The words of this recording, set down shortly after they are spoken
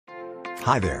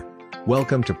Hi there.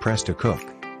 Welcome to Press to Cook.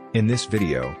 In this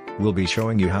video, we'll be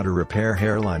showing you how to repair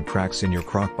hairline cracks in your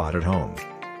crockpot at home.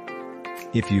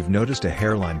 If you've noticed a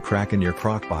hairline crack in your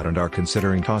crockpot and are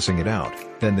considering tossing it out,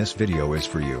 then this video is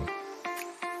for you.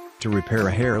 To repair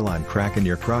a hairline crack in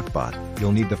your crockpot,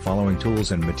 you'll need the following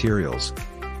tools and materials: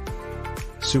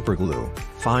 super glue,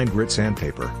 fine grit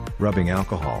sandpaper, rubbing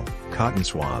alcohol, cotton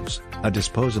swabs, a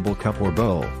disposable cup or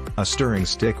bowl, a stirring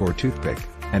stick or toothpick,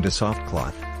 and a soft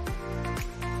cloth.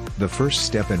 The first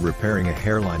step in repairing a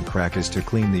hairline crack is to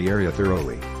clean the area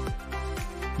thoroughly.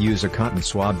 Use a cotton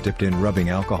swab dipped in rubbing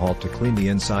alcohol to clean the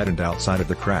inside and outside of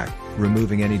the crack,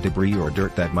 removing any debris or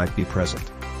dirt that might be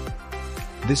present.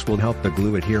 This will help the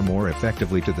glue adhere more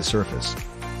effectively to the surface.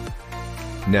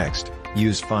 Next,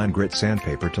 use fine grit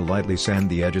sandpaper to lightly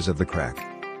sand the edges of the crack.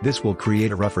 This will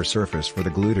create a rougher surface for the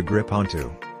glue to grip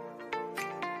onto.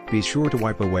 Be sure to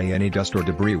wipe away any dust or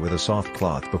debris with a soft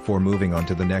cloth before moving on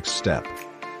to the next step.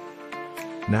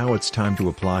 Now it's time to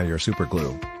apply your super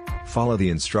glue. Follow the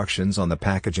instructions on the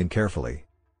packaging carefully.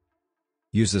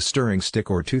 Use a stirring stick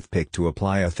or toothpick to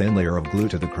apply a thin layer of glue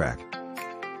to the crack.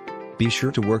 Be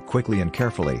sure to work quickly and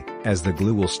carefully, as the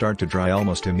glue will start to dry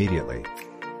almost immediately.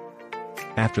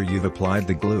 After you've applied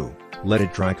the glue, let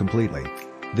it dry completely.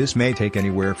 This may take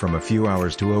anywhere from a few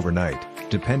hours to overnight,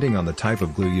 depending on the type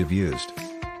of glue you've used.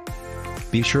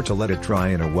 Be sure to let it dry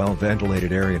in a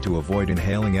well-ventilated area to avoid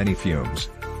inhaling any fumes.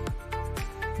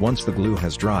 Once the glue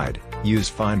has dried, use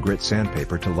fine grit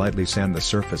sandpaper to lightly sand the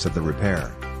surface of the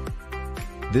repair.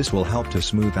 This will help to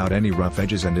smooth out any rough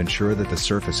edges and ensure that the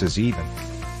surface is even.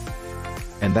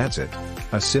 And that's it.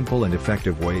 A simple and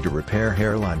effective way to repair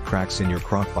hairline cracks in your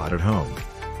crockpot at home.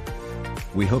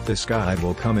 We hope this guide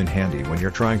will come in handy when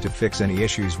you're trying to fix any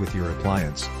issues with your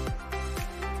appliance.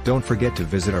 Don't forget to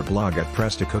visit our blog at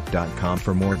presstocook.com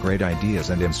for more great ideas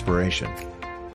and inspiration.